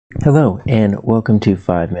Hello and welcome to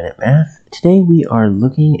 5-Minute Math. Today we are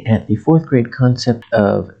looking at the 4th grade concept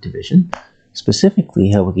of division,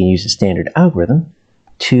 specifically how we can use a standard algorithm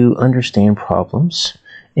to understand problems,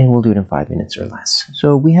 and we'll do it in 5 minutes or less.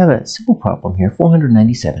 So we have a simple problem here,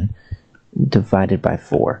 497 divided by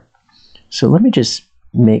 4. So let me just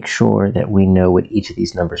make sure that we know what each of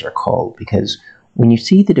these numbers are called, because when you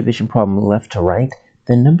see the division problem left to right,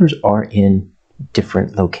 the numbers are in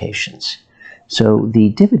different locations. So the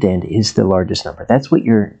dividend is the largest number. That's what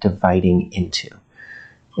you're dividing into.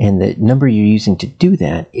 And the number you're using to do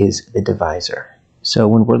that is the divisor. So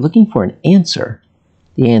when we're looking for an answer,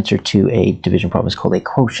 the answer to a division problem is called a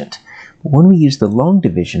quotient. But when we use the long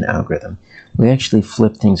division algorithm, we actually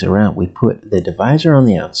flip things around. We put the divisor on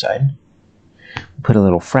the outside, we put a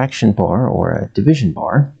little fraction bar or a division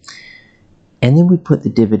bar, and then we put the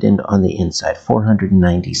dividend on the inside,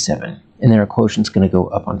 497. And then our quotient's going to go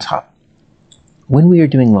up on top. When we are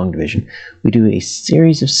doing long division, we do a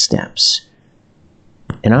series of steps.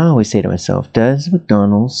 And I always say to myself, does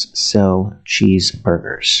McDonald's sell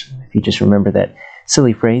cheeseburgers? If you just remember that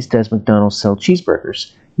silly phrase, does McDonald's sell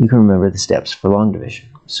cheeseburgers, you can remember the steps for long division.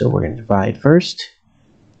 So we're going to divide first,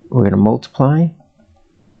 we're going to multiply,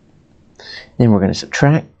 then we're going to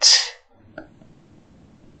subtract,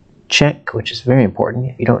 check, which is very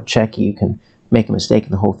important. If you don't check, you can make a mistake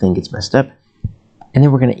and the whole thing gets messed up. And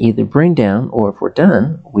then we're going to either bring down, or if we're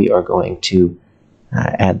done, we are going to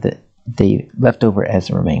add the leftover as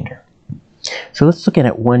a remainder. So let's look at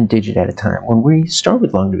it one digit at a time. When we start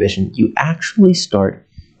with long division, you actually start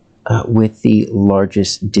with the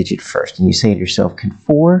largest digit first. And you say to yourself, can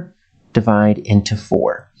 4 divide into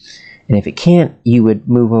 4? And if it can't, you would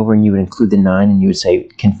move over and you would include the 9, and you would say,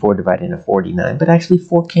 can 4 divide into 49? But actually,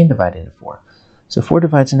 4 can divide into 4. So 4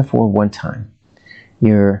 divides into 4 one time.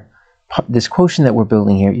 This quotient that we're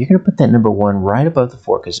building here, you're going to put that number 1 right above the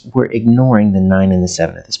 4 because we're ignoring the 9 and the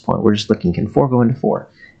 7 at this point. We're just looking, can 4 go into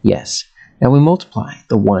 4? Yes. Now we multiply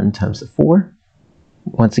the 1 times the 4.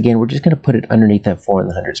 Once again, we're just going to put it underneath that 4 in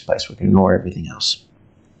the hundreds place. We're going to ignore everything else.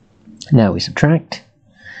 Now we subtract,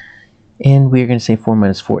 and we're going to say 4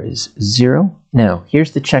 minus 4 is 0. Now,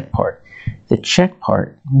 here's the check part. The check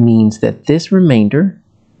part means that this remainder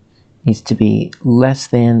needs to be less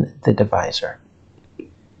than the divisor.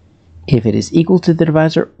 If it is equal to the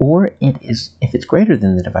divisor, or if it's greater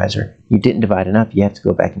than the divisor, you didn't divide enough, you have to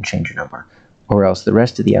go back and change your number, or else the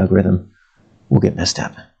rest of the algorithm will get messed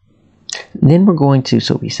up. And then we're going to,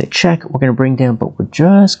 so we say check, we're going to bring down, but we're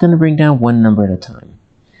just going to bring down one number at a time.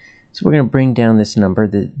 So we're going to bring down this number,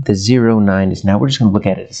 the 0, 9 is now, we're just going to look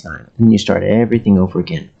at it as 9. And then you start everything over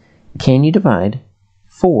again. Can you divide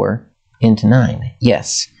 4 into 9?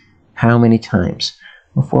 Yes. How many times?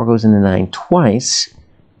 Well, 4 goes into 9 twice,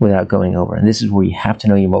 without going over. And this is where you have to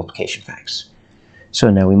know your multiplication facts. So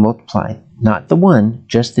now we multiply, not the 1,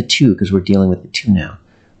 just the 2, because we're dealing with the 2 now.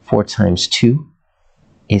 4 times 2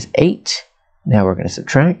 is 8. Now we're going to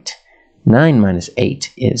subtract. 9 minus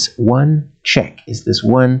 8 is 1. Check. Is this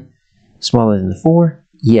 1 smaller than the 4?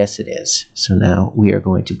 Yes, it is. So now we are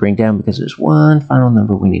going to bring down, because there's one final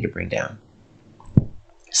number we need to bring down.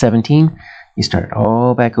 17, you start it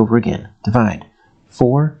all back over again. Divide.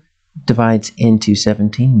 4 divides into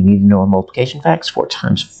 17. We need to know our multiplication facts. 4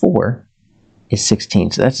 times 4 is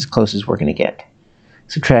 16. So that's as close as we're going to get.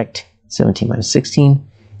 Subtract 17 minus 16.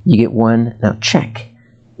 You get 1. Now check.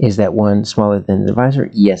 Is that 1 smaller than the divisor?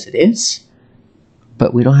 Yes, it is.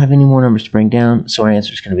 But we don't have any more numbers to bring down, so our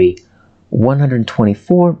answer is going to be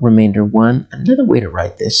 124, remainder 1. Another way to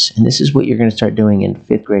write this, and this is what you're going to start doing in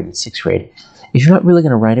 5th grade and 6th grade, is you're not really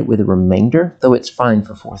going to write it with a remainder, though it's fine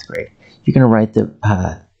for 4th grade. You're going to write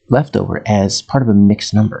the leftover as part of a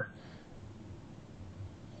mixed number.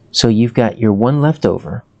 So you've got your 1 left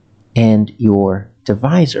over, and your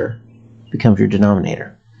divisor becomes your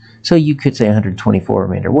denominator. So you could say 124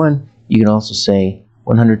 remainder 1. You can also say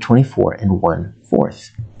 124 and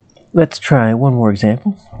 1/4. Let's try one more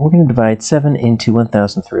example. We're going to divide 7 into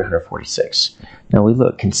 1,346. Now we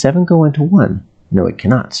look, can 7 go into 1? No, it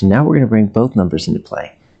cannot. So now we're going to bring both numbers into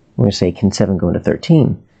play. We're going to say, can 7 go into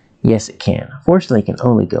 13? Yes, it can. Fortunately, it can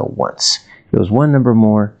only go once. If it was one number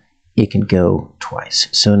more, it can go twice.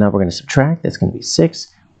 So now we're going to subtract. That's going to be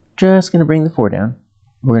 6. Just going to bring the 4 down.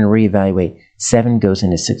 We're going to reevaluate. 7 goes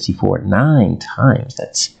into 64 9 times.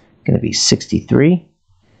 That's going to be 63.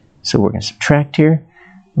 So we're going to subtract here.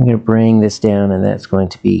 I'm going to bring this down, and that's going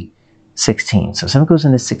to be 16. So 7 goes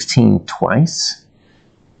into 16 twice,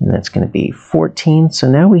 and that's going to be 14. So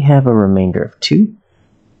now we have a remainder of 2.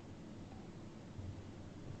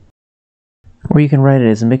 Or you can write it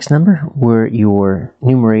as a mixed number, where your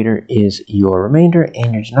numerator is your remainder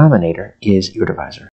and your denominator is your divisor.